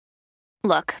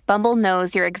Look, Bumble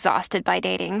knows you're exhausted by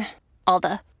dating. All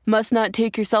the must not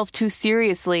take yourself too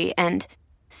seriously and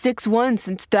 6'1"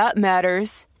 since that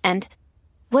matters. And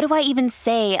what do I even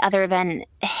say other than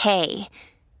hey?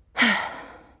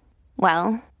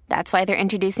 Well, that's why they're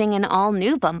introducing an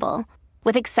all-new Bumble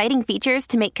with exciting features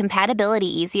to make compatibility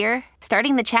easier,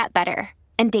 starting the chat better,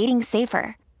 and dating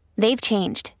safer. They've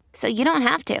changed, so you don't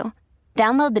have to.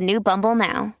 Download the new Bumble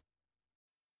now.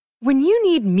 When you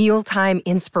need mealtime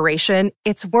inspiration,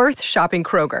 it's worth shopping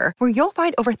Kroger, where you'll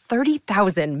find over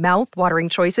 30,000 mouth-watering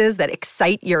choices that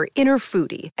excite your inner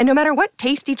foodie. And no matter what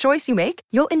tasty choice you make,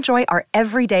 you'll enjoy our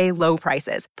everyday low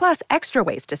prices, plus extra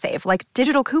ways to save, like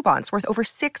digital coupons worth over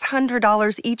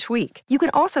 $600 each week. You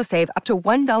can also save up to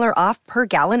 $1 off per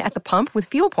gallon at the pump with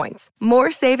fuel points.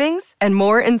 More savings and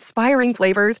more inspiring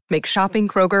flavors make shopping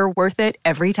Kroger worth it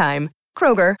every time.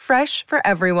 Kroger, fresh for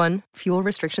everyone. Fuel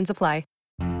restrictions apply.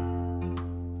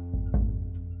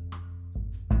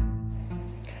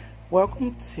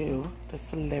 Welcome to the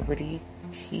Celebrity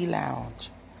Tea Lounge.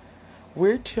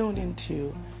 We're tuned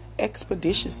into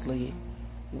Expeditiously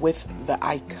with the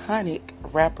iconic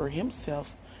rapper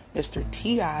himself, Mr.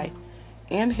 T.I.,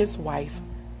 and his wife,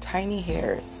 Tiny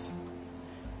Harris.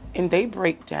 And they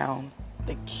break down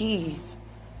the keys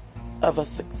of a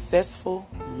successful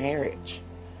marriage.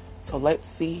 So let's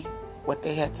see what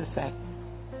they had to say.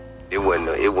 It wasn't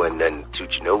nothing to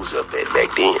toot your nose up at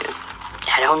back then.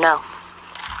 I don't know.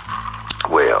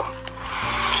 Well,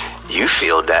 you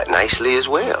filled that nicely as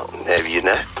well, have you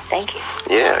not? Thank you.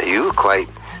 Yeah, you were quite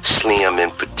slim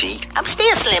and petite. I'm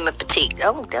still slim and petite.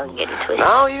 Don't get it twisted.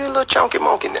 No, you're a little chunky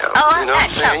monkey now. Oh, you know what I'm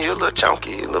saying? Chunky. You're a little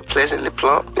chunky. You're a little pleasantly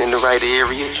plump in the right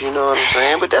areas, you know what I'm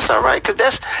saying? But that's all right, because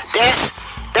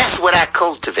that's what I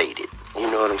cultivated. You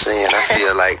know what I'm saying? I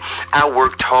feel like I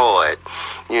worked hard,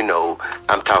 you know,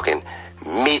 I'm talking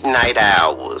midnight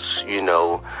hours, you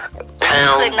know,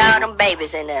 pounding. Putting all them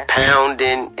babies in there.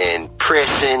 Pounding and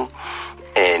pressing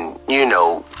and, you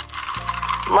know,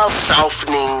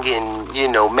 softening and, you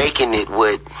know, making it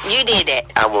what... You did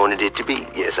that. I wanted it to be.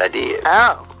 Yes, I did.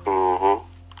 Oh.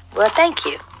 Mm-hmm. Well, thank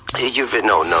you.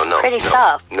 No. Pretty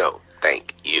soft. No,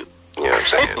 thank you. You know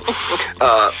what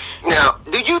I'm saying? Now,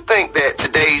 do you think that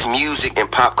today's music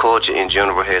and pop culture in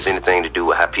general has anything to do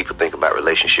with how people think about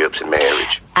relationships and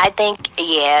marriage? I think,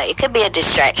 yeah, it could be a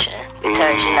distraction.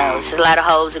 Because, you know, there's a lot of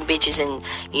hoes and bitches and,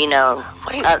 you know...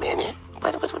 Wait a minute.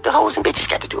 What the hoes and bitches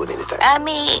got to do with anything? I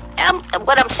mean,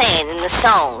 what I'm saying in the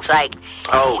songs, like...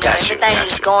 Oh, gotcha. Everything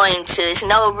is going to... There's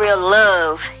no real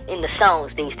love in the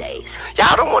songs these days.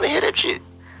 Y'all don't want to hear that shit.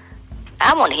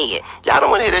 I want to hear it. Y'all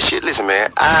don't want to hear that shit. Listen,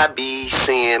 man, I be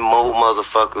seeing more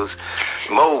motherfuckers,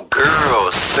 more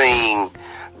girls sing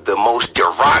the most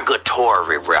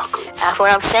derogatory records. That's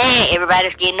what I'm saying.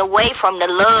 Everybody's getting away from the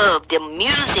love. The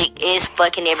music is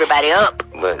fucking everybody up.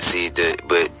 But see,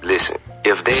 but listen,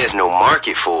 if there's no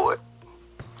market for it,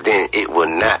 then it will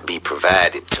not be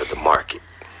provided to the market.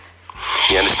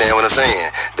 You understand what I'm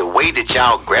saying? The way that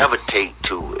y'all gravitate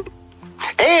to it.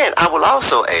 And I will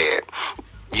also add,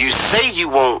 you say you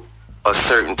want a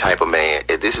certain type of man,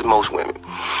 and this is most women.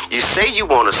 You say you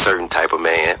want a certain type of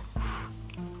man,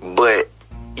 but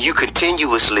you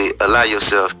continuously allow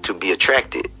yourself to be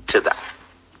attracted to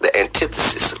the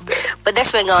antithesis of that. But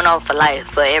that's been going on for life,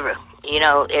 forever. You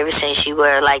know, ever since you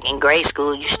were like in grade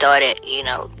school, you started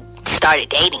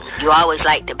dating. You always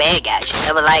liked the bad guys. You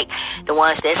never liked the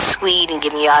ones that's sweet and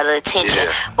giving you all the attention.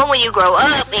 Yeah. But when you grow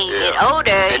up and you get older,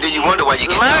 and then you wonder why you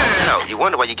get dogged out. You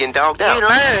wonder why you're getting dogged out. You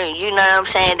learn, you know what I'm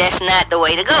saying? That's not the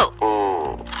way to go.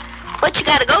 But you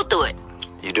got to go through it.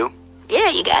 You do? Yeah,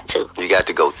 you got to. You got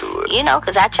to go through it. You know,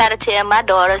 because I try to tell my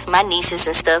daughters, my nieces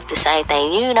and stuff the same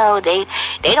thing. You know, they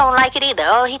don't like it either.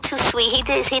 Oh, he too sweet. He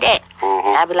this, he that.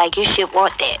 And I be like, you should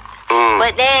want that.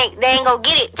 But they ain't going to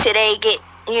get it till they get,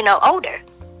 you know, older.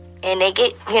 And they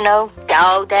get, you know,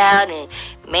 dogged out and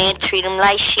man treat them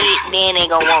like shit, then they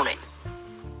gonna want it.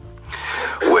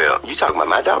 Well, you talking about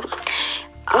my daughters?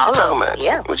 What you talking about?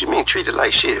 Yeah. What you mean treated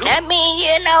like shit? I mean,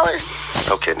 you know, it's...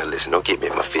 Okay, now listen, don't get me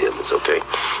in my feelings, okay?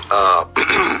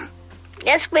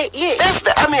 That's what you...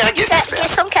 I guess that's fair. Get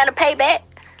some kind of payback.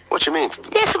 What you mean?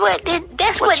 That's what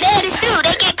daddies do.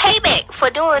 They get payback for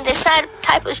doing this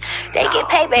type of... They get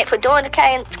payback for doing the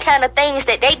kind of things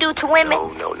that they do to women.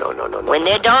 No. When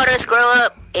their daughters grow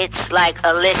up, it's like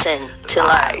a lesson to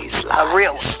lies, a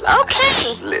real...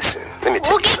 Okay. Listen, let me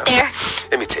tell you something. We'll get there.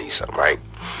 Let me tell you something, right?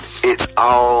 It's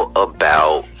all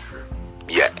about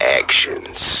your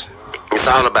actions. It's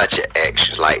all about your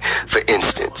actions. Like, for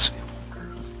instance,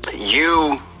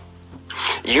 you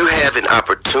have an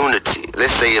opportunity.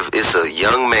 Let's say if it's a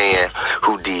young man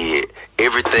who did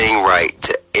everything right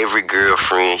to every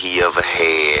girlfriend he ever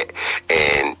had,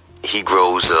 and he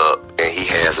grows up and he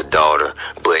has a daughter,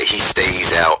 but he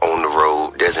stays out on the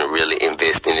road, doesn't really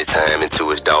invest any time into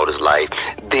his daughter's life,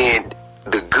 then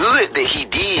the good that he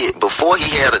did before he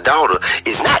had a daughter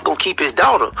is not going to keep his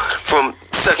daughter from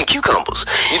sucking cucumbers.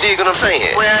 You dig what I'm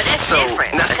saying? Well, that's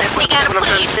different.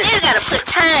 Because he still got to put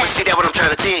time. See, that's what I'm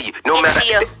trying to tell you. No matter,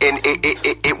 and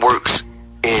it works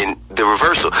in the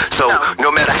reversal. So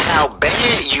no matter how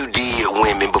bad you did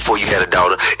women before you had a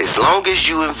daughter, as long as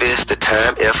you invest the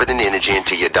time, effort, and energy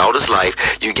into your daughter's life,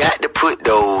 you got to put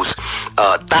those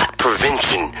thought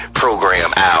prevention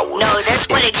program hours. No, that's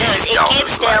what it does. It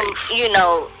gives them,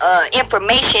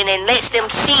 information and lets them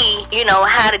see,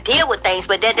 how to deal with things.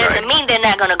 But that doesn't mean they're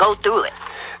not going to go through it.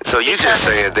 So you just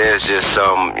saying there's just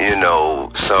some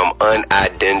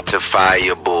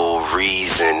unidentifiable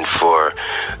reason for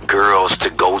girls to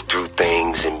go through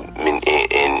things and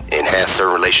have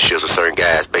certain relationships with certain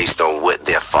guys based on what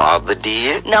their father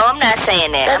did? No, I'm not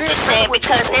saying that. I'm just saying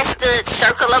because that's the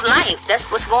circle of life. That's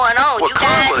what's going on. Well,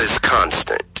 karma is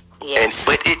constant. Yes.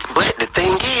 But the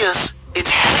thing is, it's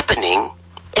happening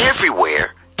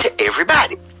everywhere to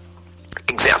everybody.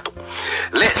 Example,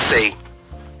 let's say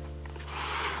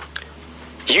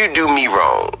you do me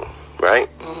wrong, right?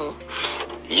 Mm-hmm.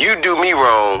 You do me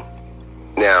wrong.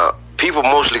 Now, people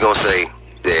mostly gonna say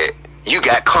that you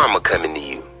got karma coming to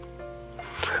you.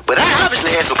 But I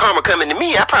obviously had some karma coming to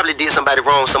me. I probably did somebody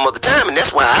wrong some other time, and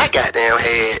that's why I goddamn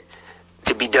had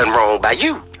to be done wrong by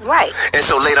you. Right. And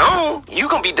so later on, you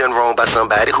gonna be done wrong by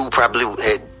somebody who probably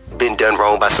had been done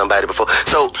wrong by somebody before.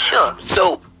 So, sure.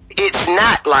 So it's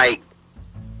not like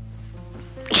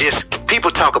just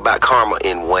people talk about karma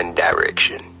in one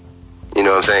direction. You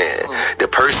know what I'm saying? Mm. The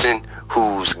person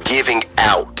who's giving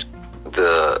out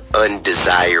the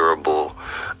undesirable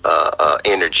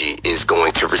energy is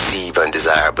going to receive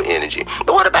undesirable energy.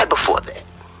 But what about before that?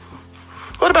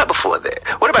 What about before that?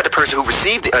 What about the person who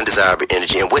received the undesirable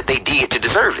energy and what they did to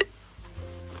deserve it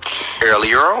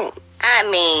earlier on? I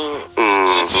mean,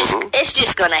 it's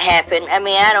just gonna happen. I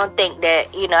mean, I don't think that,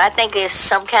 I think there's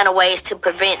some kind of ways to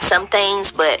prevent some things,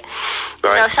 but,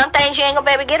 some things you ain't gonna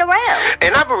be able to get around.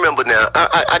 And I remember now,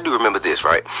 I do remember this,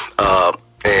 right?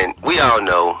 And we all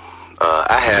know,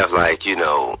 I have like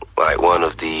one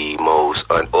of the most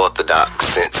unorthodox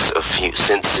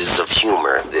senses of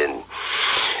humor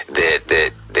that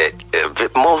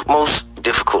most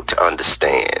difficult to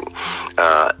understand.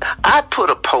 I put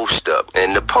a post up,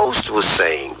 and the post was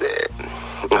saying that,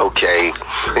 okay,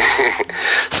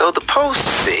 so the post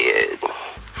said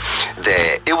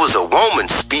that it was a woman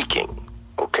speaking,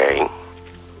 okay,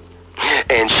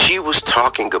 and she was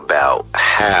talking about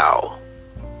how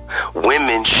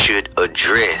women should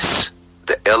address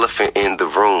the elephant in the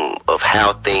room of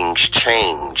how things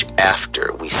change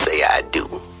after we say I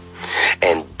do.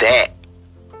 And that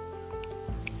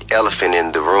elephant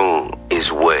in the room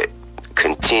is what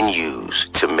continues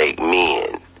to make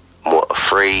men more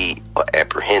afraid or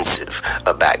apprehensive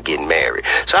about getting married.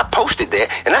 So I posted that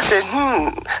and I said,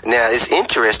 now it's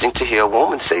interesting to hear a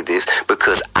woman say this,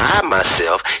 because I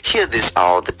myself hear this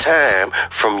all the time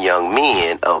from young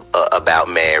men about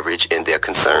marriage and their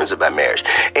concerns about marriage.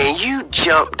 And you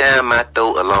jumped down my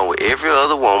throat along with every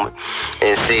other woman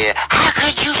and said, how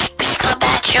could you speak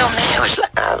about your marriage?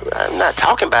 I'm not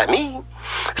talking about me.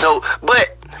 So,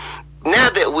 but now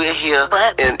that we're here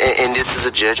and this is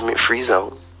a judgment-free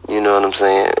zone, you know what I'm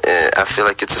saying? And I feel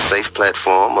like it's a safe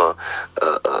platform.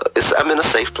 I'm in a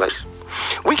safe place.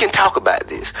 We can talk about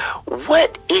this.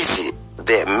 What is it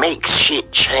that makes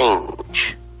shit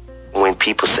change when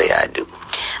people say I do?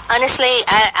 Honestly,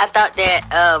 I thought that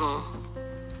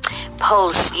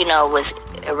post, was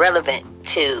irrelevant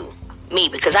to me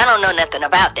because I don't know nothing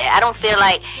about that. I don't feel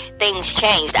like things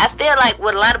changed. I feel like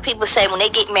what a lot of people say when they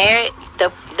get married,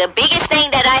 the biggest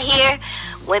thing that I hear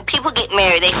when people get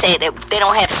married, they say that they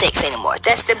don't have sex anymore.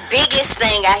 That's the biggest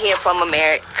thing I hear from a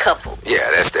married couple.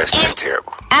 Yeah, that's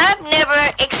terrible. I've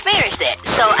never experienced that,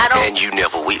 so I don't. And you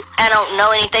never will. I don't know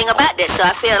anything about that, so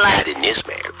I feel like not in this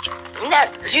marriage. No,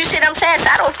 you see what I'm saying? So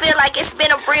I don't feel like it's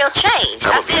been a real change.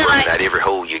 I feel like not every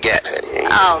hole you got, honey.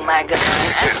 Oh my God.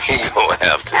 You gonna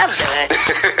have to. I'm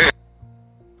done.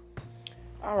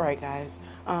 All right, guys.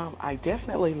 I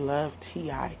definitely love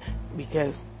T.I.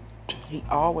 because he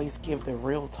always give the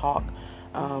real talk.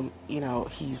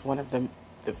 He's one of the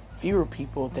fewer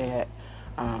people that,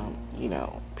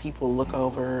 people look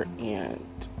over and,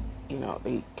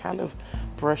 they kind of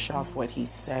brush off what he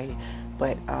say.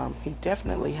 But he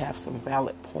definitely have some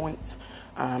valid points.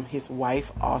 His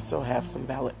wife also have some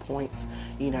valid points,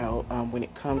 when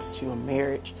it comes to a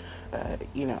marriage,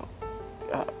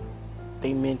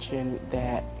 they mentioned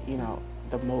that,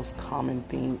 the most common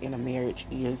thing in a marriage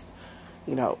is,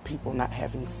 people not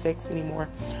having sex anymore.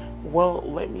 Well,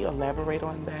 let me elaborate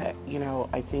on that.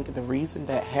 I think the reason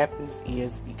that happens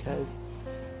is because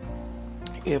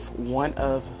if one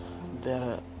of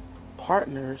the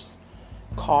partners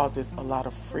causes a lot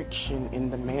of friction in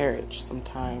the marriage,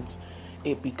 sometimes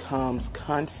it becomes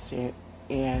constant,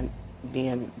 and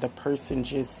then the person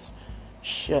just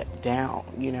shut down.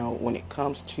 When it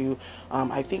comes to,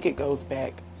 I think it goes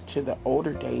back to the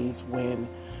older days when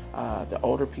the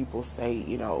older people say,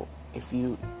 if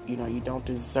you don't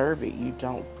deserve it, you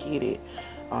don't get it.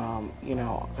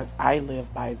 Because I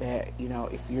live by that.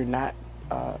 If you're not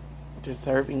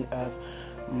deserving of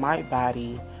my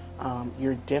body,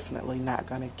 you're definitely not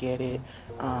going to get it.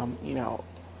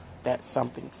 That's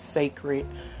something sacred.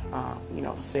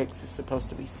 Sex is supposed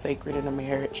to be sacred in a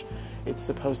marriage. It's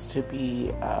supposed to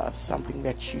be something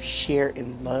that you share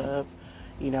in love.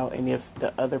 And if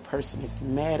the other person is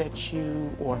mad at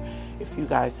you, or if you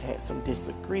guys had some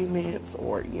disagreements,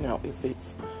 or, if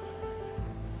it's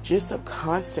just a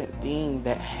constant thing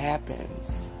that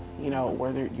happens,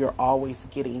 whether you're always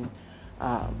getting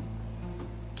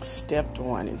stepped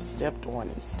on and stepped on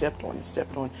and stepped on and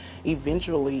stepped on,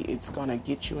 eventually it's going to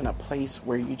get you in a place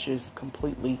where you just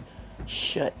completely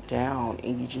shut down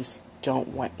and you just don't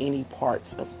want any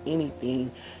parts of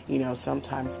anything.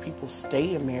 Sometimes people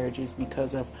stay in marriages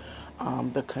because of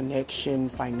the connection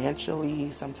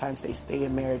financially. Sometimes they stay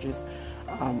in marriages,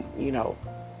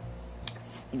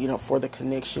 for the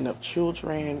connection of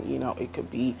children. It could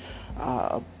be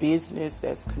a business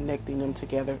that's connecting them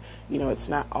together. It's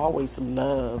not always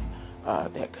love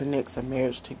that connects a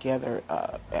marriage together.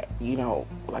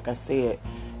 Like I said,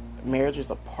 marriage is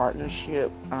a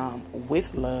partnership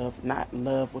with love, not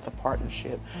love with a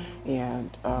partnership.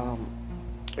 And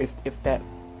if that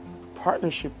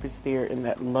partnership is there and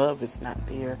that love is not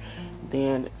there,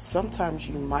 then sometimes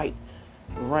you might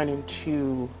run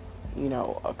into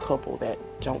a couple that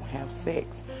don't have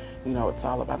sex. It's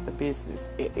all about the business.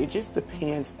 It just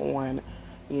depends on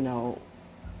the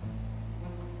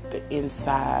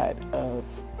inside of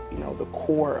the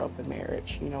core of the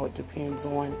marriage. It depends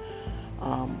on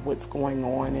what's going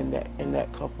on in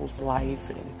that couple's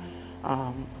life,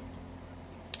 and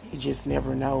you just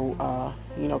never know.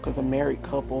 Because a married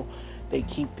couple, they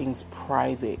keep things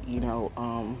private.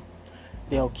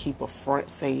 They'll keep a front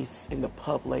face in the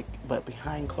public, but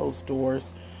behind closed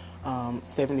doors,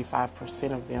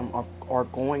 75% of them are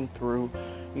going through,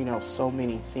 so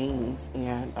many things.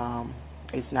 And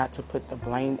it's not to put the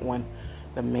blame on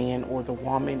the man or the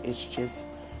woman. It's just,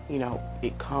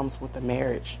 it comes with the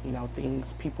marriage.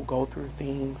 People go through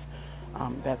things.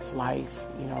 That's life.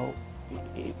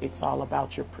 It's all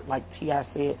about like T.I.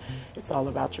 said, it's all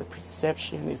about your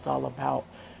perception. It's all about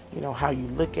how you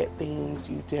look at things.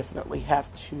 You definitely have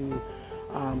to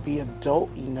be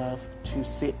adult enough to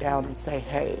sit down and say,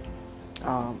 hey,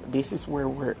 this is where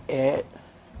we're at.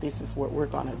 This is what we're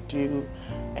going to do.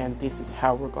 And this is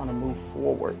how we're going to move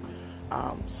forward.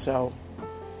 So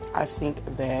I think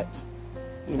that,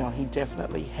 he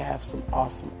definitely has some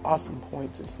awesome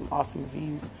points and some awesome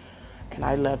views. And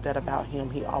I love that about him.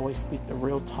 He always speaks the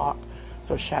real talk.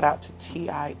 So shout out to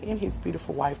T.I. and his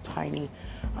beautiful wife, Tiny.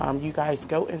 You guys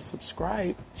go and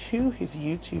subscribe to his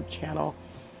YouTube channel,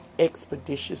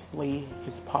 Expeditiously,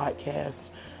 his podcast.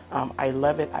 I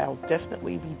love it. I'll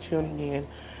definitely be tuning in.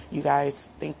 You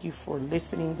guys, thank you for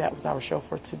listening. That was our show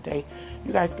for today.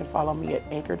 You guys can follow me at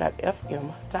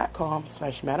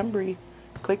anchor.fm.com/Madam Bree.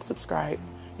 Click subscribe.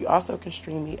 You also can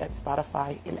stream me at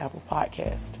Spotify and Apple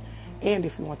Podcast. And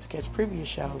if you want to catch previous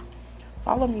shows,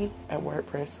 follow me at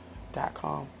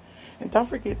WordPress.com. And don't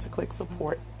forget to click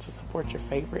support to support your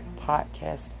favorite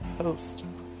podcast host.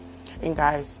 And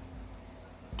guys,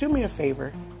 do me a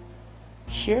favor.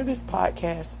 Share this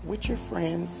podcast with your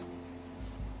friends.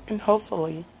 And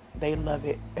hopefully they love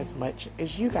it as much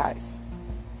as you guys.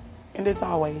 And as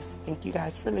always, thank you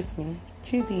guys for listening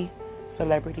to the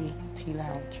Celebrity Tea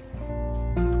Lounge.